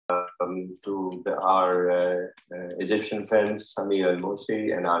our Egyptian friends, Sami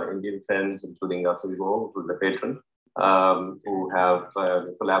Al-Mosi, and our Indian friends, including Atul Go, who's the patron, who have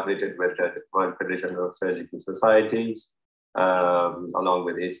collaborated with the World Federation of Surgical Societies, along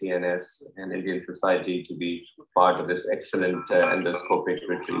with ACNS and Indian Society, to be part of this excellent endoscopic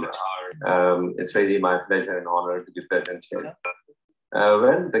retreat. It's really my pleasure and honor to be present here.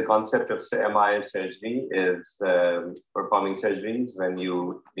 Well, the concept of MI surgery is performing surgeries when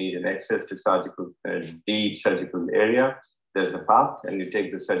you need an access to surgical, deep surgical area. There's a path, and you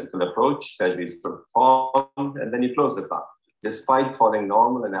take the surgical approach. Surgery is performed, and then you close the path. Despite following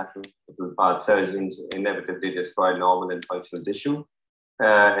normal anatomical path, surgeons inevitably destroy normal and functional tissue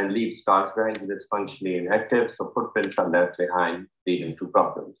and leave scars behind that is functionally inactive. So footprints are left behind, leading to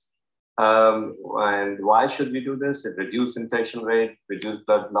problems. And why should we do this? It reduces infection rate, reduce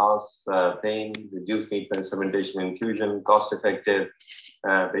blood loss, pain, reduce need for instrumentation infusion, cost effective.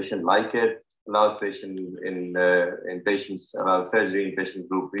 Patient like it, allows patient in patients, surgery in patient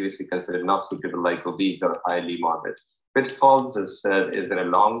group previously considered not suitable, like obese or highly morbid. Pitfalls is there a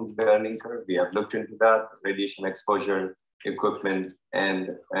long learning curve? We have looked into that, radiation exposure, equipment,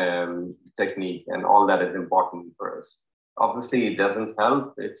 and technique, and all that is important for us. Obviously, it doesn't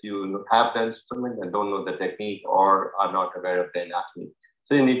help if you have the instrument and don't know the technique or are not aware of the anatomy.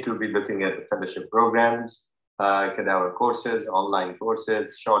 So you need to be looking at the fellowship programs, cadaver courses, online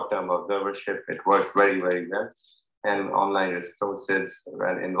courses, short-term observership. It works very, very well. And online resources,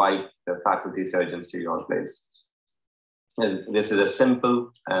 and invite the faculty surgeons to your place. And this is a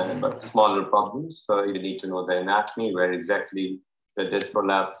simple but smaller problem. So you need to know the anatomy, where exactly the disc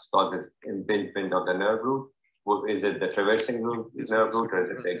prolapse causes impingement of the nerve root. Is it the traversing nerve root, or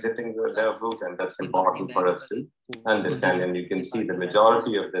is it the exiting nerve root? And that's important for us to understand. And you can see the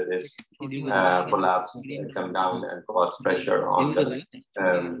majority of the disc prolapse come down and cause pressure on the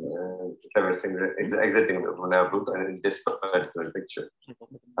exiting nerve root, and in this particular picture.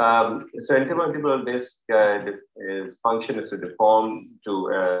 So intervertebral disc function is to deform to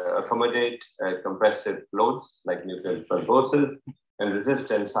accommodate compressive loads like nuclear pulposis and resist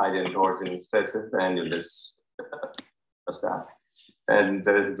inside and torsion stresses the annulus. And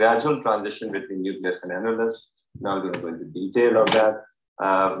there is gradual transition between nucleus and annulus. Now I'm going to go into detail of that.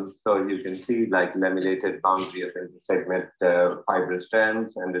 So you can see like laminated boundary of intersegment fibrous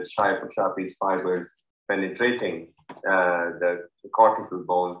strands, and the Sharpie's fibers penetrating the cortical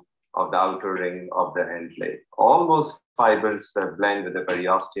bone of the outer ring of the end plate. All those fibers blend with the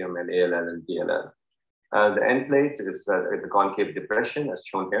periosteum and ALL and PLL. The end plate is a concave depression, as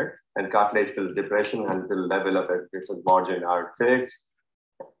shown here, and cartilage-filled depression until level of epiphyseal margin are fixed.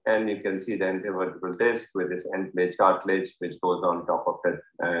 And you can see the intervertebral disc with this end plate cartilage, which goes on top of it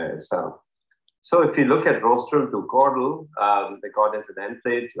itself. So if you look at rostral to caudal, the caudal is the end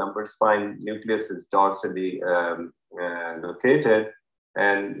plate, lumbar spine, nucleus is dorsally located.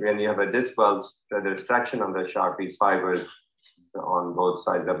 And when you have a disc bulge, there's traction on the Sharpie's fibers on both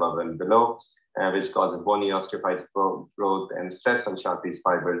sides, above and below, which causes bony osteophyte growth and stress on Sharpie's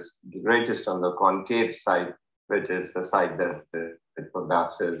fibers, the greatest on the concave side, which is the side that it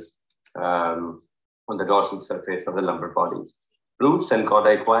collapses on the dorsal surface of the lumbar bodies. Roots and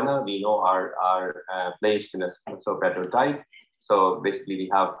cauda equina, we know, are placed in a supsopator type. So basically, we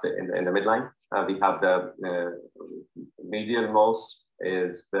have in the midline, we have the medial most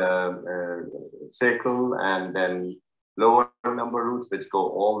is the sacral, and then lower number roots, which go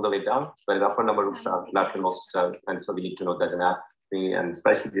all the way down, but the upper number roots are lateralmost, and so we need to know that anatomy, and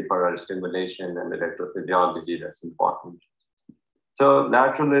especially for our stimulation and electrophysiology, that's important. So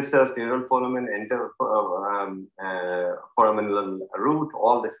lateralis, neural foramen, foraminal root,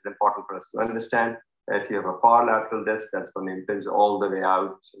 all this is important for us to understand. If you have a far lateral disc, that's going to impinge all the way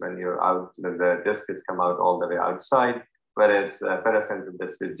out. When you're out, the disc has come out all the way outside. Whereas paracentral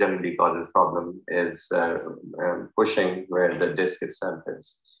disc, which generally causes problem, is pushing where the disc itself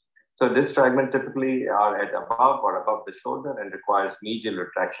is. So this fragment typically are at above or above the shoulder and requires medial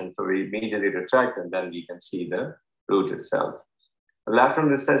retraction. So we medially retract, and then we can see the root itself. The lateral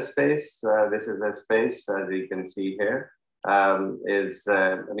recess space, this is a space, as you can see here, is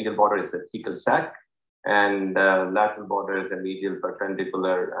the medial border is the thecal sac, and lateral border is the medial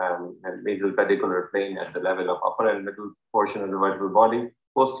perpendicular and medial pedicular plane at the level of upper and middle portion of the vertebral body.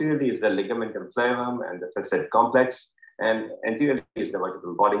 Posteriorly is the ligamentum flavum and the facet complex, and anteriorly is the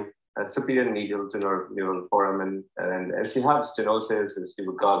vertebral body. Superior medial to neural foramen, and if you have stenosis, it's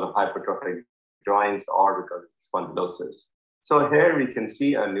because of hypertrophic joints or because of spondylosis. So here we can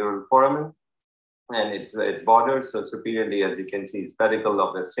see a neural foramen and its borders. So superiorly, as you can see, is pedicle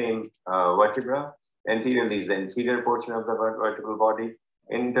of the same vertebra. Anteriorly is the anterior portion of the vertebral body.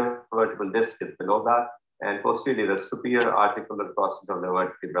 Intervertebral disc is below that, and posterior is the superior articular process of the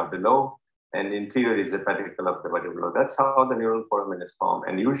vertebra below, and inferior is the pedicle of the vertebra below. That's how the neural foramen is formed.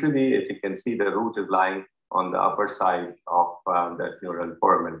 And usually, if you can see, the root is lying on the upper side of that neural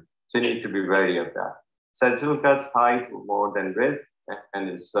foramen. So you need to be wary of that. Sagittal cuts height more than width, and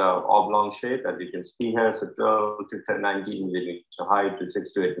it's oblong shape, as you can see here. So 12 to 19 millimeter height to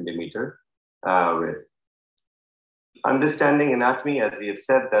 6 to 8 millimeter width. Understanding anatomy, as we have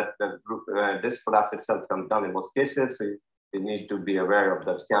said, that the disc collapse itself comes down in most cases. So you need to be aware of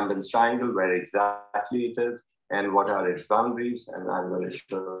the Camden's triangle, where exactly it is, and what are its boundaries. And I'm going to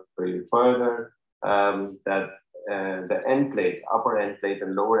show you further that the end plate, upper end plate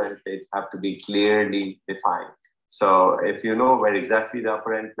and lower end plate have to be clearly defined. So if you know where exactly the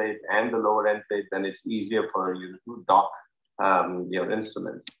upper end plate and the lower end plate, then it's easier for you to dock your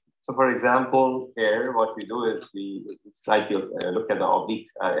instruments. So for example, here, what we do is it's like you look at the oblique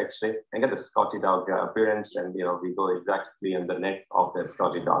X-ray and get the Scotty dog appearance, and we go exactly in the neck of the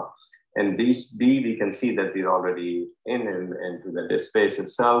Scotty dog. And these D, we can see that we're already into the disc space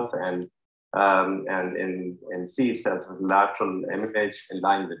itself, and in C itself is lateral image in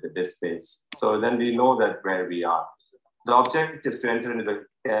line with the disc space. So then we know that where we are. The object is to enter into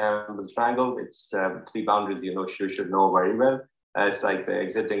the triangle. It's three boundaries you should know very well. It's like the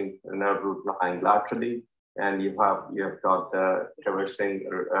exiting nerve root lying laterally, and you have got the traversing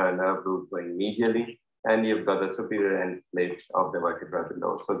nerve root going medially, and you've got the superior end plate of the vertebra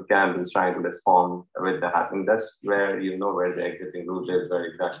below. So the Camden's triangle is formed with that, and that's where you know where the exiting root is, where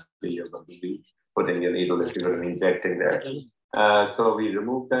exactly you're going to be putting your needle if you're going to be injecting there. So we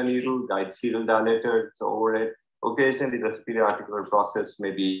remove the needle, guide serial dilator over it. Occasionally, the superior articular process may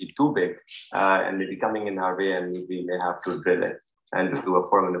be too big and may be coming in our way, and we may have to drill it and do a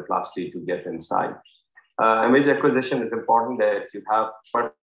foraminoplasty to get inside. Image acquisition is important, that you have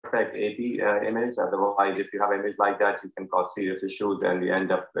perfect AP image. Otherwise, if you have image like that, you can cause serious issues and you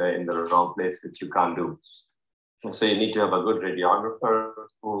end up in the wrong place, which you can't do. So you need to have a good radiographer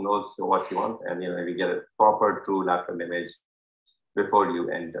who knows what you want, and you get a proper true lateral image before you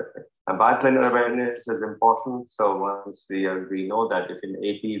enter. And biplanar awareness is important. So once we know that if in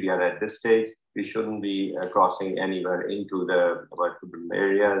AP we are at this stage, we shouldn't be crossing anywhere into the vertebral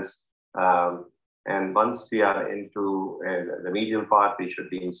areas. And once we are into the medial part, we should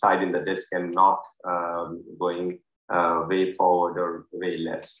be inside in the disc and not going way forward or way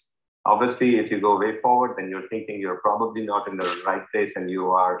less. Obviously, if you go way forward, then you're thinking you're probably not in the right place, and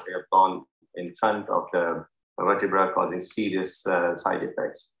you have gone in front of the vertebra, causing serious side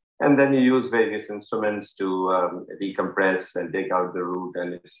effects. And then you use various instruments to decompress and take out the root,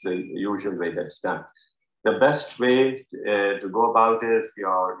 and it's the usual way that's done. The best way to go about is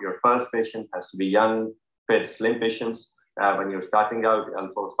your first patient has to be young, fit, slim patients. When you're starting out,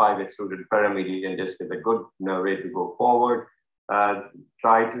 L4-5 extruded paramedian disc is a good way to go forward.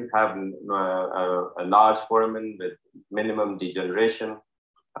 Try to have a large foramen with minimum degeneration.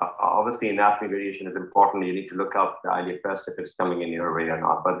 Obviously, anatomy variation is important. You need to look up the iliac crest if it's coming in your way or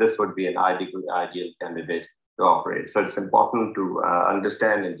not. But this would be an ideal candidate to operate. So it's important to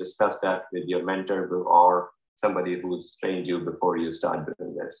understand and discuss that with your mentor or somebody who's trained you before you start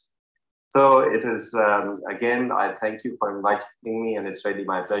doing this. So it is, again, I thank you for inviting me, and it's really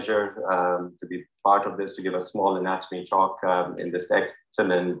my pleasure to be part of this, to give a small anatomy talk in this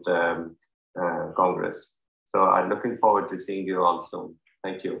excellent Congress. So I'm looking forward to seeing you all soon.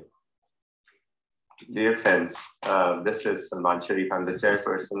 Thank you. Dear friends, this is Salman Sharif. I'm the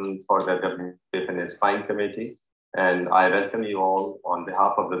chairperson for the WFNA Spine Committee, and I welcome you all on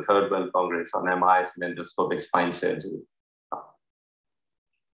behalf of the Third World Congress on MIS and Endoscopic Spine Surgery.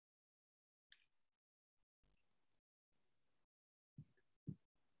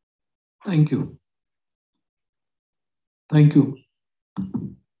 Thank you. Thank you.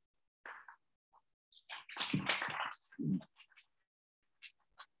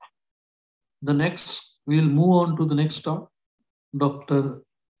 We'll move on to the next talk, Dr.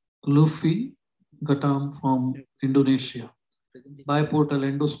 Luffy Gatam from Indonesia. Biportal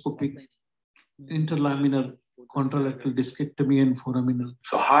endoscopic interlaminar contralateral discectomy and foraminal.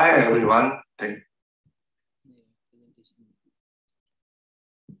 So hi everyone.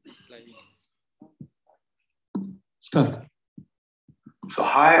 Start. So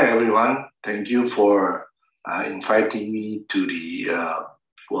hi everyone. Thank you for inviting me to the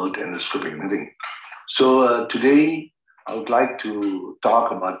World Endoscopic Meeting. So today I would like to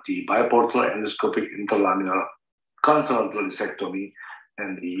talk about the biportal endoscopic interlaminar contralateral discectomy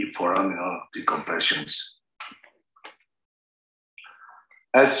and the foraminal decompressions.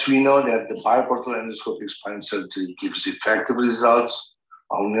 As we know that the biportal endoscopic spine surgery gives effective results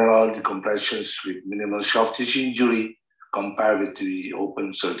neural decompressions with minimal soft tissue injury compared with the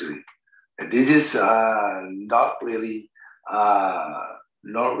open surgery. And this is not really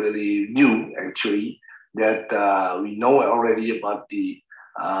new, actually, that we know already about the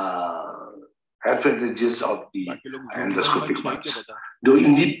advantages of the endoscopic ones. The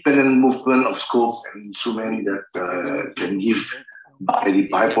independent movement of scope and instrument that can give by the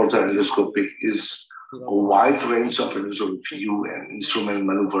biportal endoscopic is a wide range of endoscopic view and instrument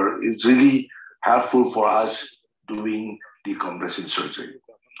maneuver. It's really helpful for us doing decompression surgery.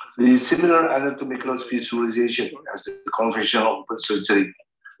 The similar anatomical visualization as the conventional open surgery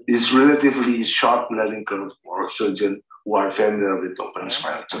is relatively short learning curve for surgeons who are familiar with open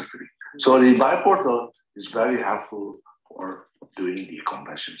spinal surgery. So the biportal is very helpful for doing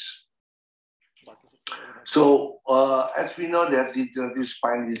decompressions. So as we know that degenerative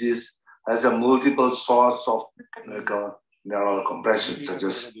spine disease has a multiple source of neural compression, such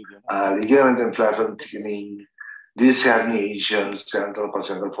as ligament and flavum thickening, these herniations, central,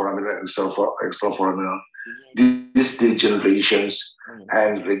 paracentral, foraminal, extraforaminal, these degenerations,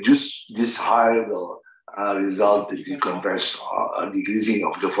 and reduce this high will result in decreasing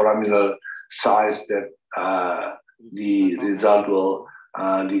of the foraminal size that the result will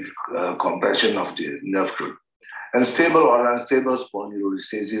the compression of the nerve root. And stable or unstable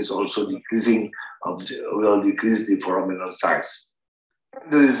spondylolisthesis also decreasing will decrease the foraminal size.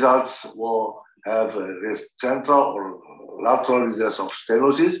 The results will have a central or lateral recess of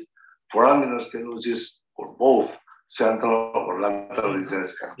stenosis, foraminal stenosis, or both central or lateral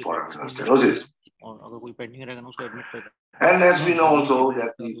recess and foraminal stenosis. And as we know also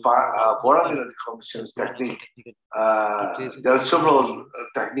that the foraminal decompression technique, there are several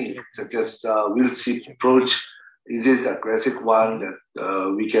techniques such as wheel-sit approach. This is a classic one that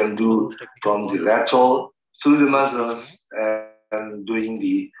we can do from the lateral through the muscles and doing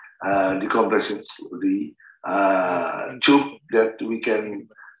the decompression through the tube that we can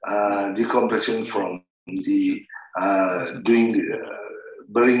decompression from the doing the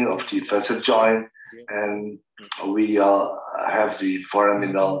bearing of the facet joint, and we have the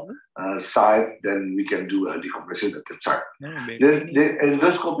foraminal side, then we can do a decompression at the side. The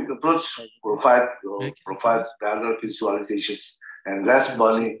endoscopic approach provides better visualizations and less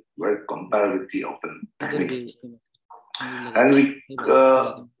burning when compared with the open technique. And we,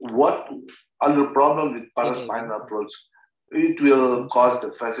 what other problem with paraspinal approach? It will cause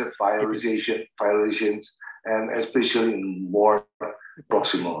the facet fibrillations, and especially in more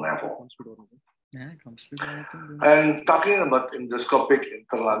proximal level. And talking about endoscopic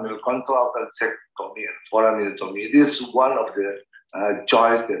interlaminar contralateral discectomy and foraminotomy, it is one of the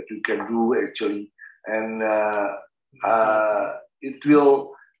choice that you can do actually, and it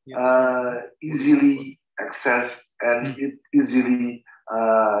will easily access and it easily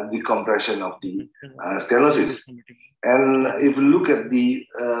decompression of the stenosis. And if you look at the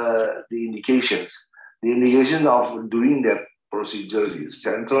indications of doing that procedure is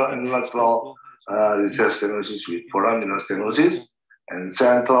central and lateral recess stenosis with foraminal stenosis, and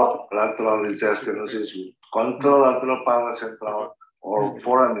central lateral recess stenosis with contralateral paracentral or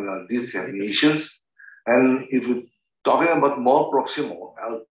foraminal disc herniations. And if we're talking about more proximal,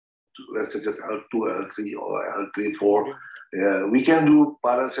 let's such as L2, L3, or L3, 4, we can do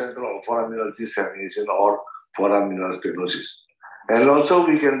paracentral or foraminal disc herniation or foraminal stenosis. And also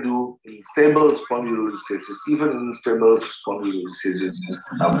we can do stable spondylolisthesis, even in stable spondylolisthesis,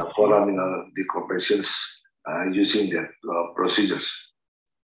 foraminal decompressions using that procedures.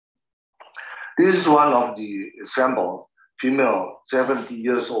 This is one of the example, female, 70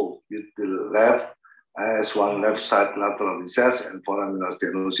 years old, with the left as one left side lateral recess and foraminal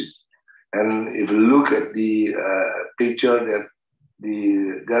stenosis. And if you look at the picture, that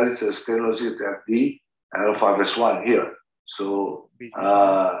there is a stenosis at the L5S1 here. So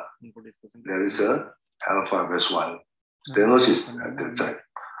there is a L5S1 stenosis at that side.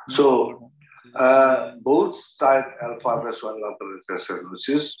 So both side L5S1 lateral recess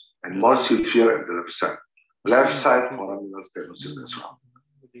stenosis and more severe at the left side. Left side foraminal stenosis as well.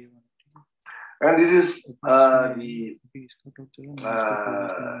 And this is the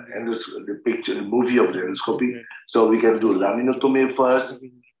picture, the movie of the endoscopy. So we can do laminotomy first,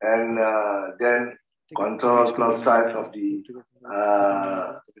 and then contralateral side of the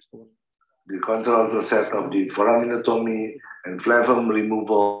contralateral side of the foraminotomy and flavum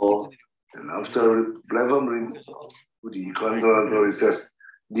removal. And after flavum removal, the contralateral recess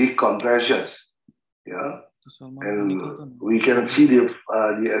decompressions. Yeah, and we can see the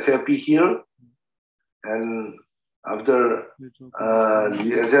SAP here. And after the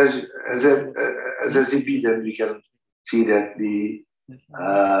SSCP, then we can see that the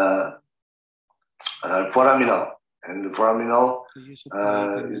foraminal. And the foraminal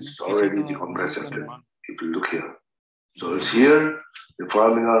is already decompressed. If you look here. So it's here, the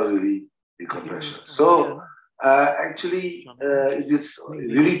foraminal really decompression. So actually, it is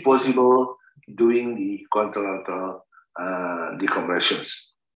really possible doing the contralateral decompressions.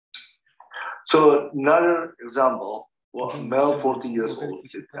 So another example, male 40 years old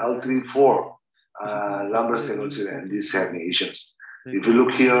with L3-4 lumbar stenosis and these herniations. If you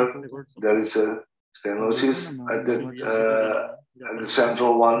look here, there is a stenosis at the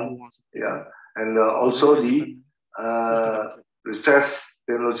central one, yeah, and also the recessed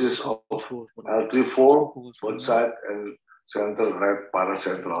stenosis of L3-4, both side and central right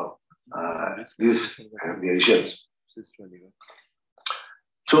paracentral, these herniations.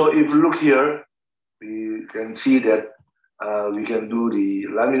 So if you look here, we can see that we can do the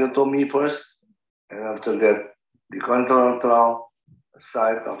laminotomy first, and after that, the contralateral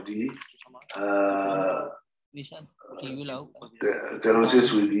side of the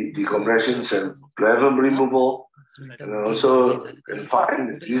stenosis with the decompressions and flavum removal, and also you can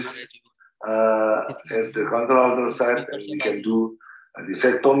find this at the contralateral side, and we can do a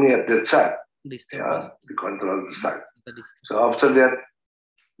discectomy at that side, yeah, the contralateral side. So after that,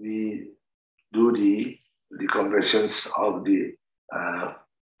 we do the decompressions of the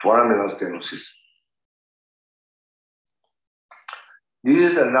foraminal stenosis.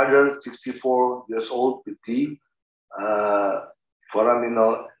 This is another 64 years old with the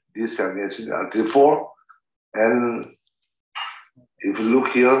foraminal herniation L3-4. And if you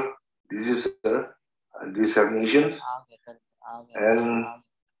look here, this is this herniation. And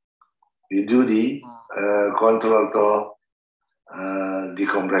we do the contralateral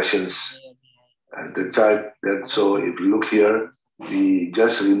decompressions at the side. So if you look here, we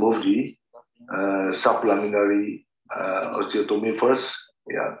just remove the sublaminar osteotomy first,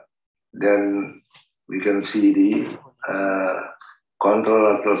 yeah. Then we can see the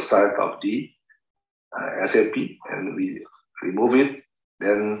contralateral side of the SAP, and we remove it.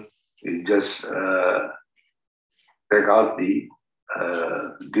 Then we just take out the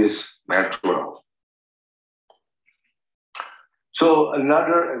this material. So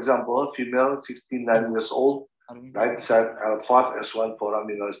another example, female, 69 years old, right side L5S1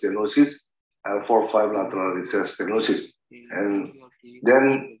 foraminal stenosis, L4-5 lateral recess stenosis. And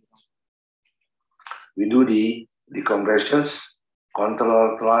then we do the decompressions,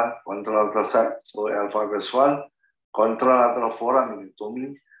 contralateral side, so L5S1, contralateral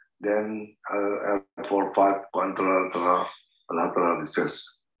foraminectomy, then L4-5 contralateral lateral recess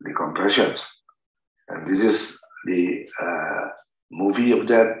decompressions. And this is the movie of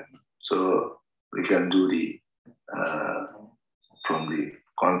that, so we can do the from the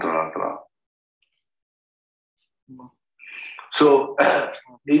contralateral. So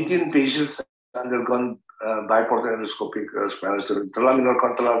 18 patients undergone biportal endoscopic spinal interlaminar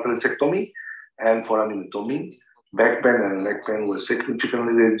contralateral discectomy and foraminectomy. Back pain and leg pain was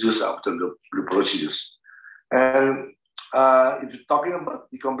significantly reduced after the procedures. And if you're talking about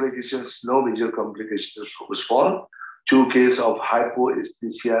the complications, no major complications was found. 2 cases of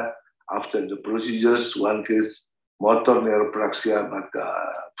hypoesthesia after the procedures, 1 case motor neuropraxia, but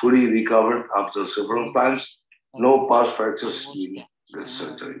fully recovered after several times. No past fractures in the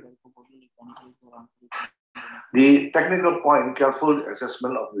surgery. The technical point, careful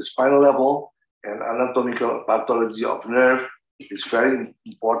assessment of the spinal level and anatomical pathology of nerve is very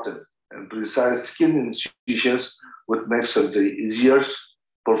important, and precise skin incisions would make surgery easier.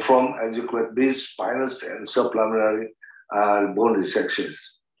 Perform adequate base, spinous, and sublaminar bone resections.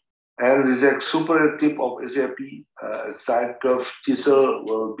 And reject superior tip of SAP side curve chisel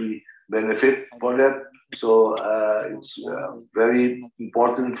will be benefit for that. So it's a very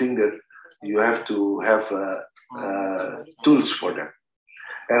important thing that you have to have tools for that.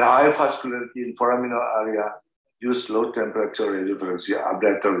 And high vascularity in foraminal area, use low temperature radiofrequency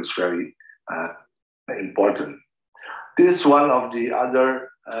ablator is very important. This is one of the other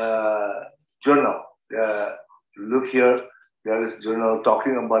journal. Look here, there is journal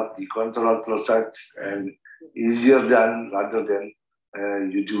talking about the contralateral sites and easier done rather than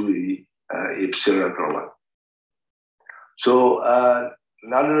you do the ipsilateral one. So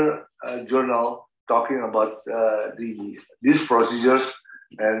another journal talking about these procedures,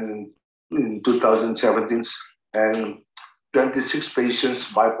 and in 2017, and 26 patients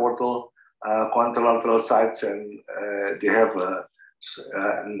biportal contralateral sites, and they have a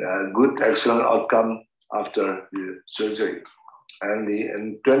good, excellent outcome after the surgery. And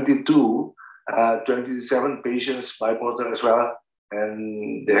 27 patients biportal as well,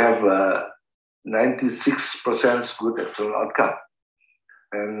 and they have 96% good, excellent outcome.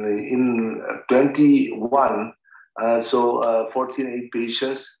 And in 21, 14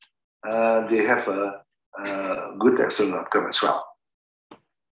 patients, they have a good external outcome as well.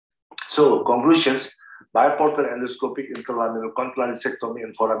 So conclusions, biportal endoscopic interlaminar contralaminectomy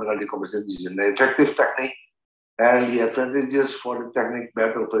and foraminal decompression is an effective technique, and the advantages for the technique: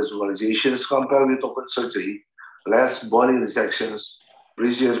 better visualizations compared with open surgery, less body resections,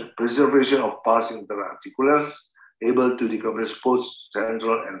 preservation of pars interarticular, able to decompress both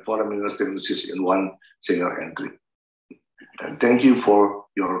central and foraminal stenosis in one single entry. And thank you for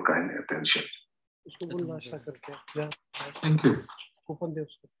your kind attention. Thank you.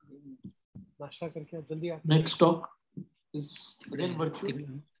 Next talk is again virtual.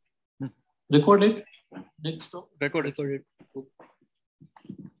 Recorded. Next talk. Recorded.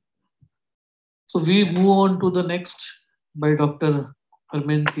 So we move on to the next by Dr.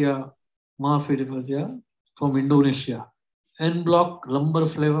 Hermentia Mahafidifazia from Indonesia. En-bloc lumbar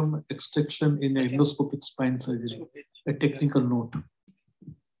flavum extraction in endoscopic spine surgery. A technical note.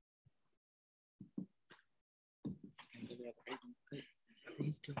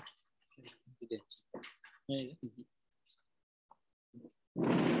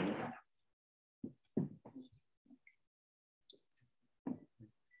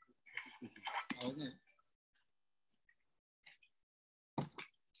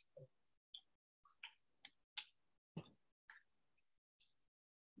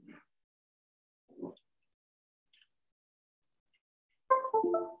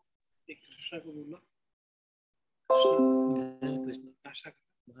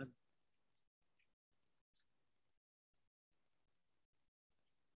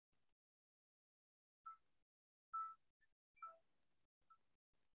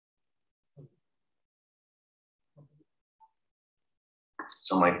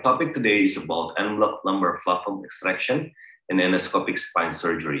 So my topic today is about en-bloc lumbar flavum extraction in endoscopic spine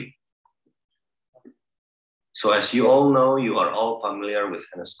surgery. So as you all know, you are all familiar with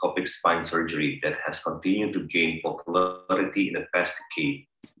endoscopic spine surgery that has continued to gain popularity in the past decade.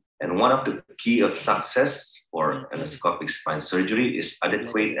 And one of the key of success for endoscopic spine surgery is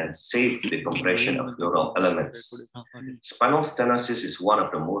adequate and safe decompression of dural elements. Spinal stenosis is one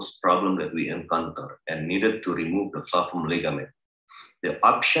of the most problems that we encounter and needed to remove the flavum ligament. The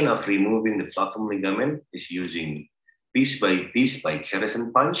option of removing the flavum ligament is using piece by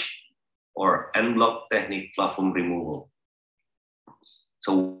Kerrison punch or en-bloc technique flavum removal.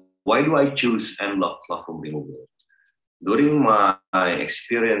 So why do I choose en-bloc flavum removal? During my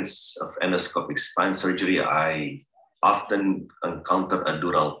experience of endoscopic spine surgery, I often encounter a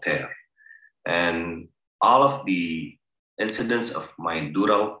dural tear. And all of the incidents of my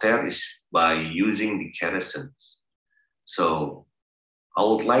dural tear is by using the Kerrisons. So I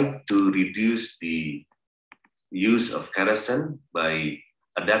would like to reduce the use of Kerrison by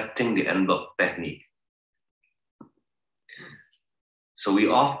adapting the en-bloc technique. So we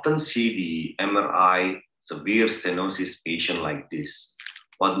often see the MRI severe stenosis patient like this.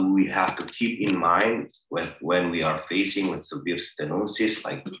 What do we have to keep in mind when we are facing with severe stenosis,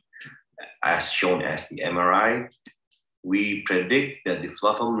 like as shown as the MRI? We predict that the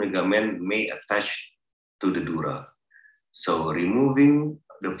flavum ligament may attach to the dura. So removing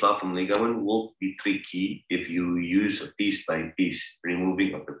the flavum ligament will be tricky if you use a piece by piece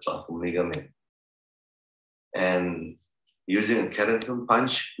removing of the flavum ligament. And using a Kerrison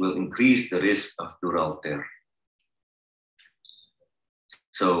punch will increase the risk of dural tear.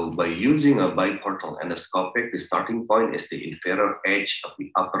 So by using a biportal endoscopic, the starting point is the inferior edge of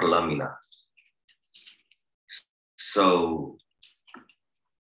the upper lamina. So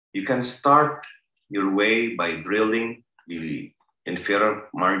you can start your way by drilling the inferior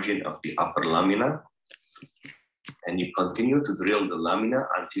margin of the upper lamina, and you continue to drill the lamina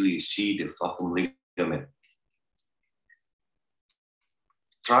until you see the flavum ligament.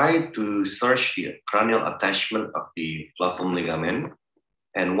 Try to search the cranial attachment of the flavum ligament,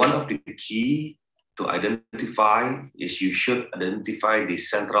 and one of the key to identify is you should identify the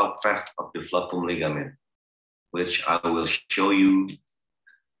central cleft of the flavum ligament, which I will show you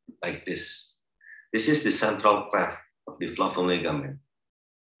like this. This is the central cleft of the flavum ligament.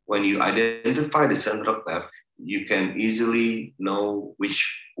 When you identify the central cleft, you can easily know which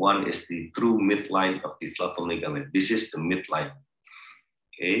one is the true midline of the flavum ligament. This is the midline.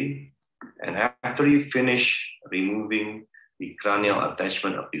 Okay, and after you finish removing the cranial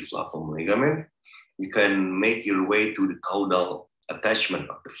attachment of the flavum ligament, you can make your way to the caudal attachment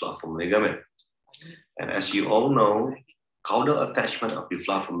of the flavum ligament. And as you all know, caudal attachment of the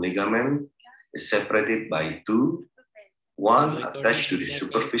flavum ligament is separated by two One attached to the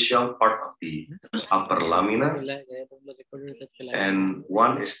superficial part of the upper lamina, and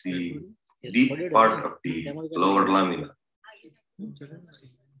one is the deep part of the lower lamina.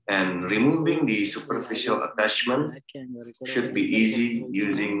 And removing the superficial attachment should be easy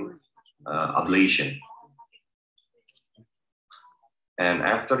using ablation. And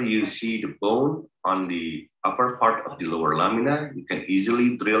after you see the bone on the upper part of the lower lamina, you can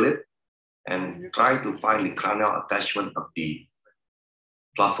easily drill it and try to find the cranial attachment of the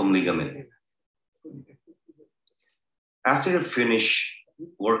platform ligament. After you finish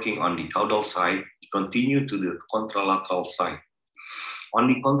working on the caudal side, continue to the contralateral side. On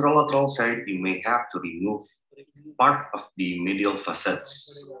the contralateral side, you may have to remove part of the medial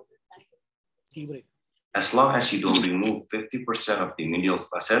facets. As long as you don't remove 50% of the medial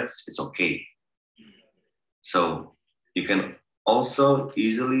facets, it's okay. So you can also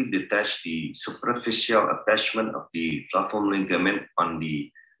easily detach the superficial attachment of the platform ligament on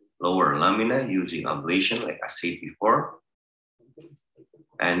the lower lamina using ablation, like I said before.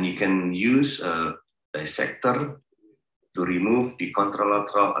 And you can use a dissector to remove the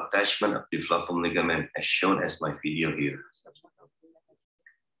contralateral attachment of the platform ligament, as shown as my video here.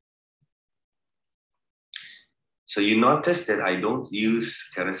 So you notice that I don't use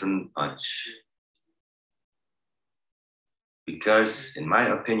kerosene punch, because in my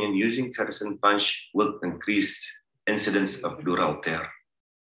opinion, using kerosene punch will increase incidence of dural tear.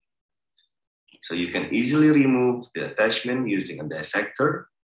 So you can easily remove the attachment using a dissector.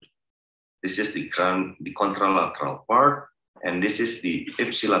 This is the contralateral part, and this is the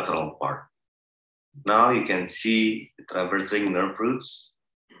ipsilateral part. Now you can see the traversing nerve roots,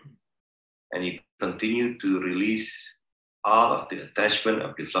 and you continue to release all of the attachment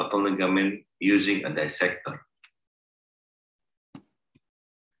of the platform ligament using a dissector.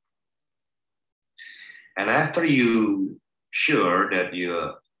 And after you sure that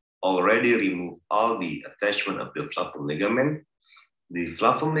you already removed all the attachment of the platform ligament, the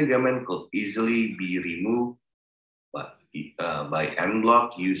platform ligament could easily be removed by en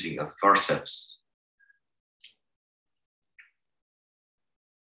bloc using a forceps.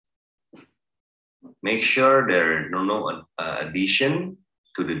 Make sure there are no addition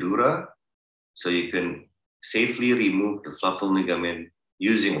to the dura, so you can safely remove the platform ligament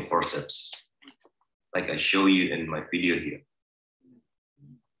using a forceps, like I show you in my video here.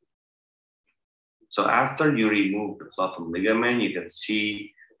 So after you remove the platform ligament, you can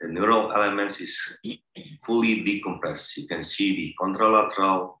see the neural elements is fully decompressed. You can see the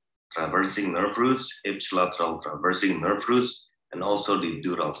contralateral traversing nerve roots, ipsilateral traversing nerve roots, and also the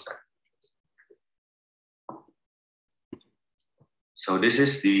dural side. So this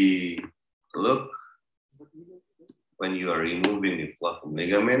is the look when you are removing the platform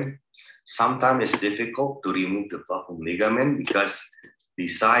ligament. Sometimes it's difficult to remove the platform ligament because the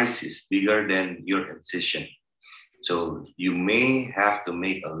size is bigger than your incision. So you may have to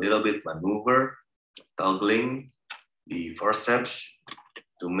make a little bit maneuver, toggling the forceps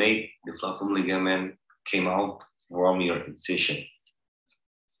to make the platform ligament come out from your incision.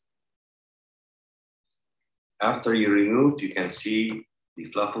 After you remove, you can see the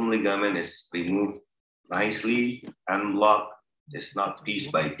platform ligament is removed nicely, unblocked. It's not piece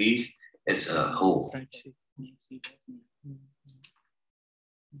by piece, it's a whole.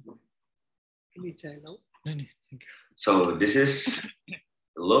 So this is the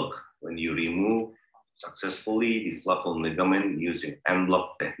look when you remove successfully the platform ligament using en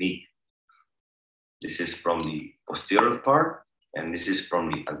bloc technique. This is from the posterior part, and this is from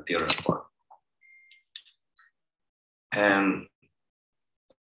the anterior part. And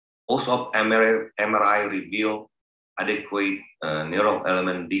also MRI reveal adequate neural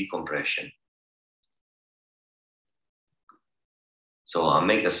element decompression. So I'll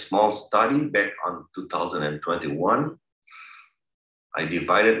make a small study back on 2021. I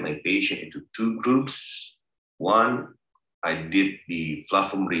divided my patient into two groups. One, I did the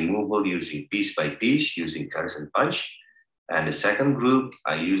platform removal using piece by piece, using kerosene punch. And the second group,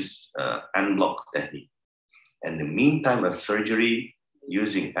 I used en bloc technique. And the mean time of surgery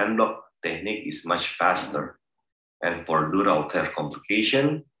using en bloc technique is much faster. And for dural tear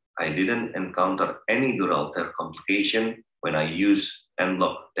complication, I didn't encounter any dural tear complication when I use en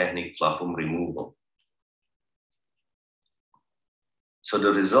bloc technique platform removal. So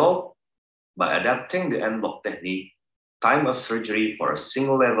the result, by adapting the en bloc technique, time of surgery for a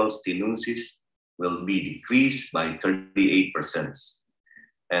single level stenosis will be decreased by 38%.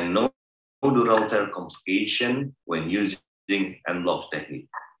 And no dural tear complication when using en bloc technique.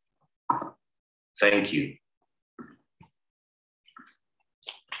 Thank you.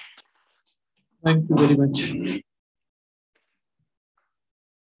 Thank you very much.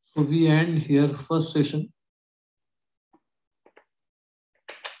 So we end here first session.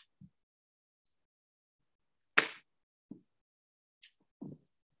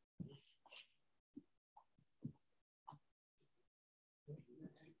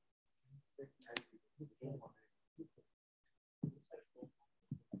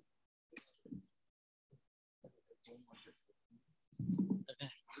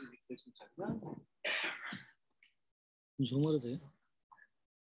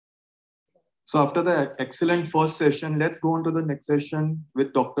 So after the excellent first session, let's go on to the next session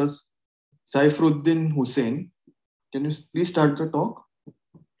with Dr. Saifuddin Hussain. Can you please start the talk?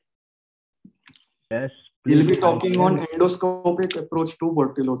 Yes. He'll be talking on endoscopic approach to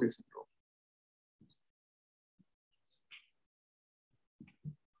vertility syndrome.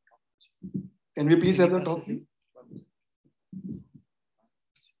 Can we please have the talk?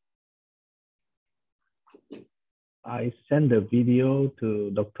 I sent the video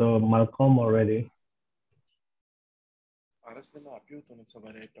to Dr. Malcolm already.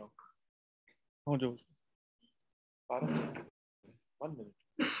 One minute.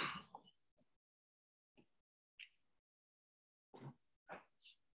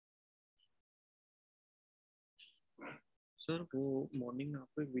 Sir वो morning में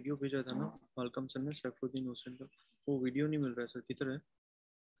आपको एक video भेजा था ना Malcolm sir ने सैफुद्दीन हुसैन का, वो वीडियो नहीं मिल रहा है सर, किधर है?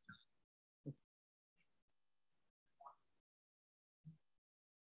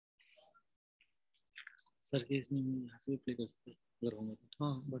 सर के इसमें यहाँ से प्ले कर सकते अगर होंगे तो।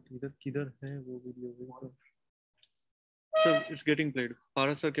 हाँ बट इधर किधर है वो video? Sir it's getting played,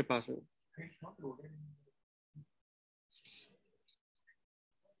 Paras sir के पास है।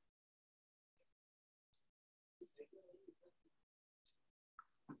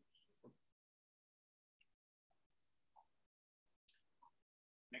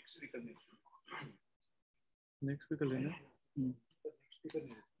 नेक्स्ट वीक लेना।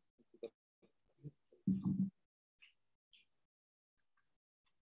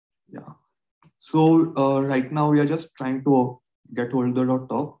 Yeah. So right now we are just trying to get hold of the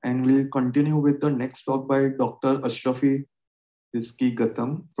talk, and we'll continue with the next talk by Dr. Ashrafi Rizki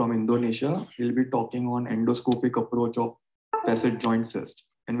Gatam from Indonesia. He'll be talking on endoscopic approach of facet joint cyst,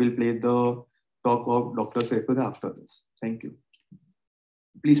 and we'll play the talk of Dr. Saifuddin after this. Thank you.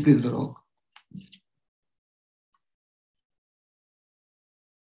 Please play the talk.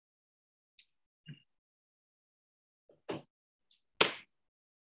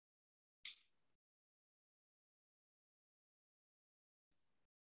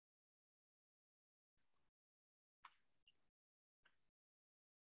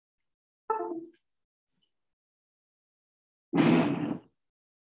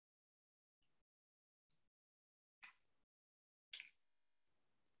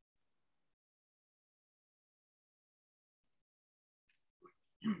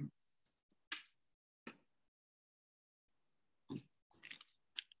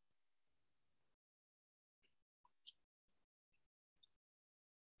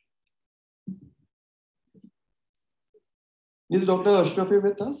 Is Dr. Ashrafi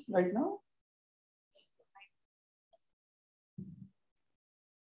with us right now?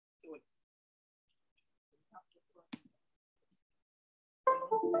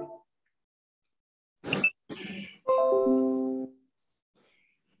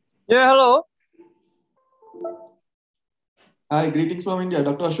 Yeah, hello. Hi, greetings from India.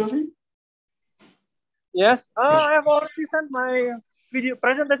 Dr. Ashrafi? Yes, I have already sent my video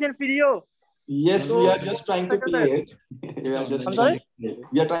presentation video. Yes, So, we are just trying to play it. We are just I'm trying sorry? to play it.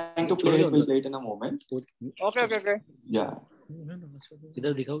 We are trying to play it. We'll play it in a moment. Okay. Yeah.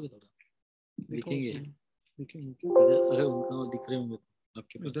 इधर दिखाओगे थोड़ा? दिखेंगे अगर उनका दिख रहे होंगे तो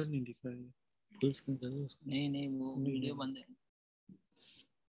आपके पास इधर नहीं दिख रहा है। फुल स्क्रीन कर दो उसको। नहीं वो वीडियो बंद है।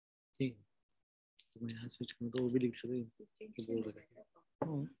 ठीक है तो मैं यहाँ स्विच करूँ तो वो भी दिख सकते तो बोल रहे हैं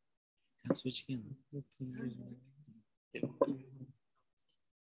यहाँ स्विच किया ना।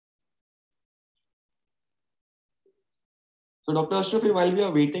 So, Dr. Ashrafi, while we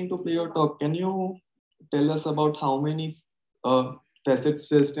are waiting to play your talk, can you tell us about how many facet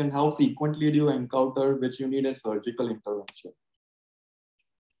cysts and how frequently do you encounter which you need a surgical intervention?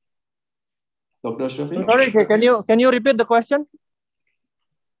 Dr. Ashrafi? I'm sorry, can you repeat the question?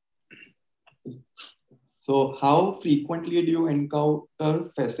 So, how frequently do you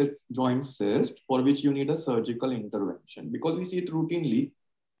encounter facet joint cyst for which you need a surgical intervention? Because we see it routinely,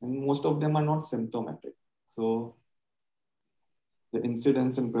 and most of them are not symptomatic. So, the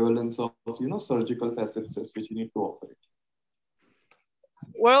incidence and prevalence of surgical facet cyst which you need to operate.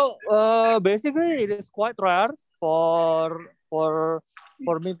 Well, basically, it is quite rare for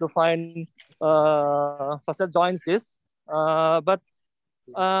me to find facet joint cysts. But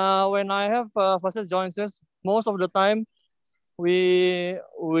when I have facet joints, most of the time the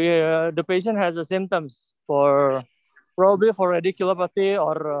patient has the symptoms for probably for radiculopathy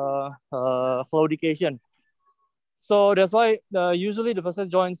or claudication. So that's why usually the facet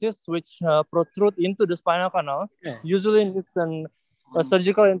joints which protrude into the spinal canal usually needs a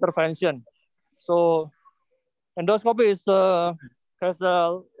surgical intervention. So endoscopy has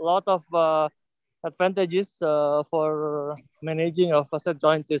a lot of advantages for managing of facet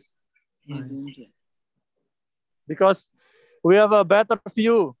joints because we have a better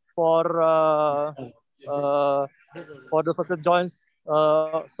view for the facet joints.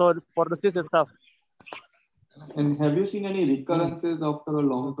 So for the cyst itself. And have you seen any recurrences after a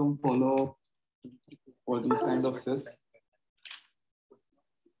long-term follow-up for these kind of cysts?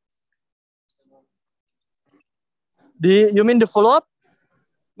 You mean the follow-up?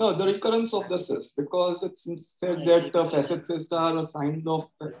 No, the recurrence of the cyst, because it's said that facet cysts are signs of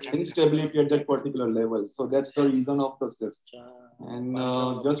instability at that particular level. So that's the reason of the cyst. And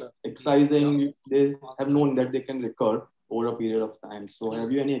just excising, they have known that they can recur over a period of time. So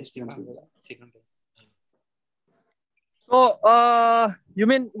have you any experience with that? So you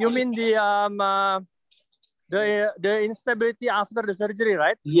mean the instability after the surgery,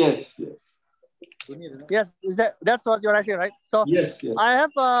 right? Yes, yes. Yes, that's what you're asking, right? So yes, yes. I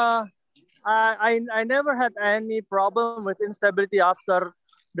have I never had any problem with instability after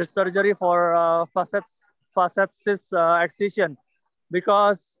the surgery for facet cyst excision,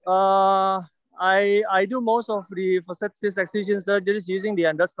 because I do most of the facet cyst excision surgeries using the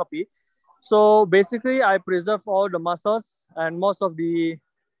endoscopy. So basically, I preserve all the muscles and most of the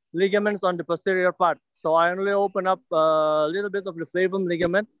ligaments on the posterior part. So I only open up a little bit of the flavum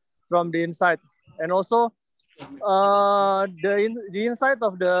ligament from the inside, and also the inside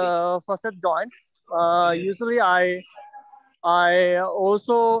of the facet joints. Usually, I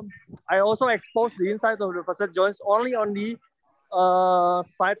also expose the inside of the facet joints only on the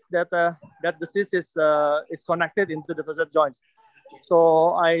sides that the cyst is connected into the facet joints.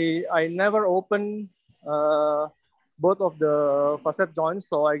 So I never open both of the facet joints.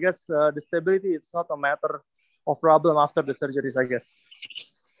 So I guess the stability, it's not a matter of problem after the surgeries, I guess.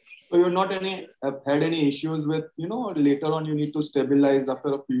 So you're not had any issues with, later on you need to stabilize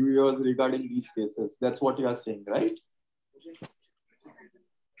after a few years regarding these cases. That's what you are saying, right?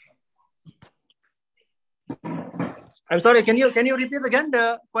 I'm sorry, can you repeat again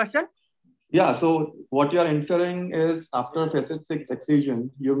the question? Yeah, so what you're inferring is after facet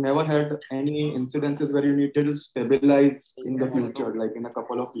excision, you've never had any incidences where you needed to stabilize in the future, like in a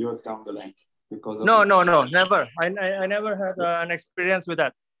couple of years down the line. Because of no, never. I never had an experience with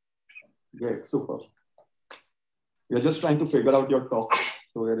that. Great, super. We're just trying to figure out your talk.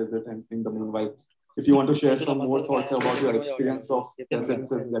 So where is it? And in the meanwhile, if you want to share some more thoughts about your experience of facets,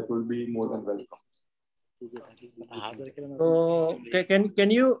 that will be more than welcome. So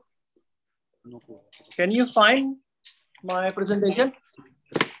can you find my presentation?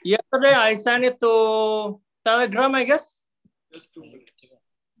 Yesterday I sent it to Telegram, I guess.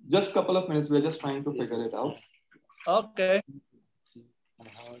 Just a couple of minutes. We're just trying to figure it out. Okay.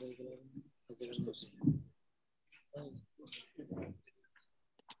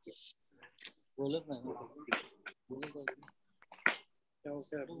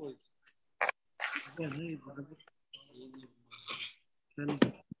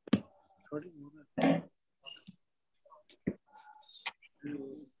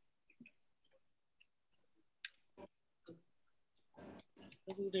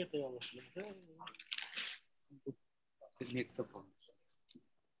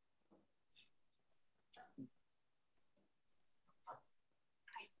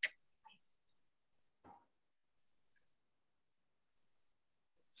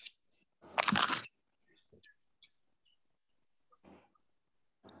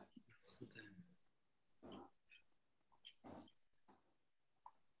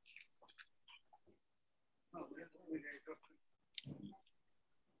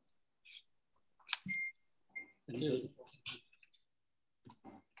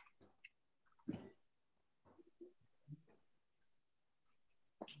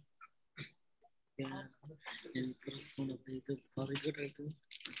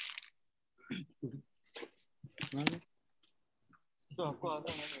 तो आपको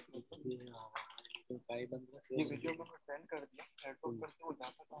आता है ये video को मैं send कर दिया एडवर्क करके वो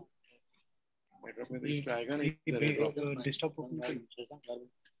जाता था एडवर्क में इस पे आएगा नहीं डेस्कटॉप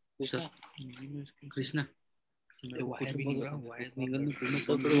कृष्णा ते वायर निघून पूर्ण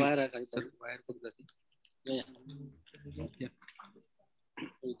सगळं वायर आहे काय सर वायर फक्त जाते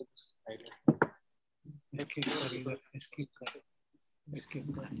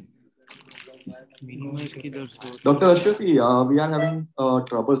Dr. Ashrafi, we are having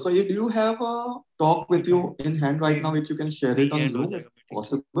trouble. So, do you have a talk with you in hand right now, which you can share it on Zoom if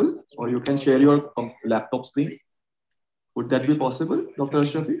possible, or you can share your laptop screen? Would that be possible, Dr.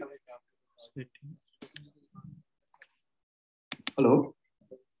 Ashrafi? Hello.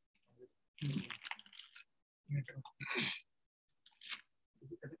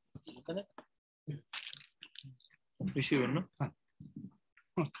 Receiver, no?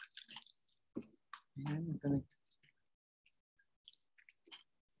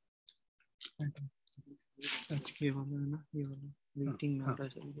 ये वाला है ना, ये वाला waiting में आ रहा है,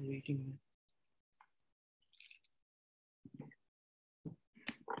 waiting में।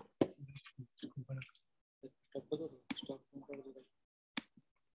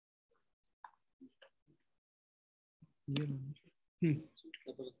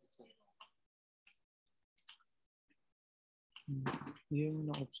 ये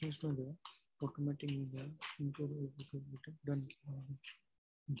मैंने ऑप्शंस में दिया, ऑटोमेटिक में दिया, इनको डन किया,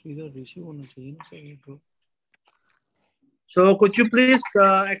 इधर रिसीव होना चाहिए ना sir. So could you please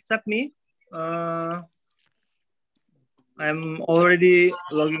accept me? I'm already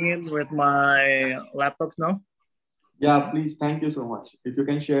logging in with my laptops now. Yeah, please. Thank you so much. If you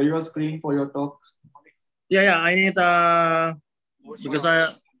can share your screen for your talks. Yeah, I need because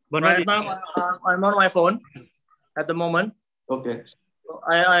right now I'm on my phone at the moment. Okay. So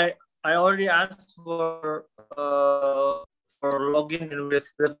I already asked for login in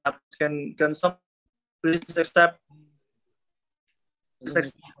with apps. Can some please accept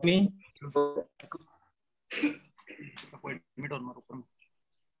me?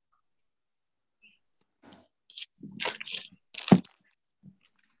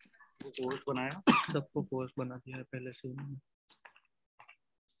 Course बनाया, सबको course बना दिया है पहले से।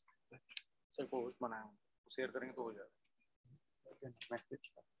 Sir course बनाया, share करेंगे तो हो जाएगा।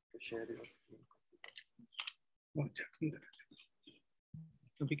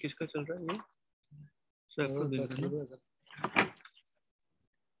 अभी किसका चल रहा है ये? Sir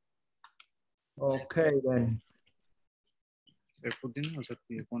Okay then. सैफुद्दीन हो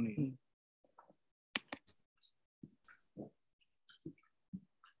सकती है, कौन है?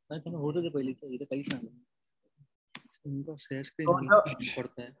 तुम्हें होते थे पहले तो ये कहीं ना उनका शेयर स्क्रीन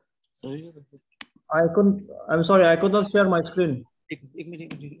पड़ता है सही। I'm sorry, I could not share my screen. एक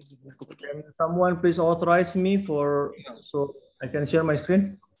minute Can someone please authorize me so I can share my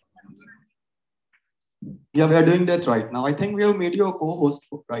screen? Yeah, we are doing that right now. I think we have made you a co-host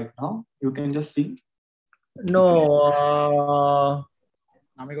right now. You can just see. No,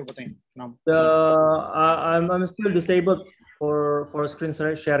 I'm still disabled for screen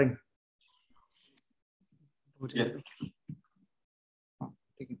sharing. Yeah.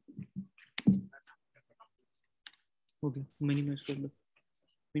 Okay, minimise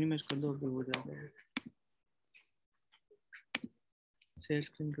कर दो अभी हो जाएगा। Share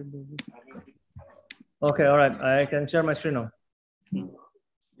screen कर दो। Okay, all right. I can share my screen now.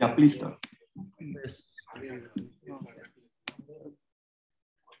 Yeah, please start. Yes.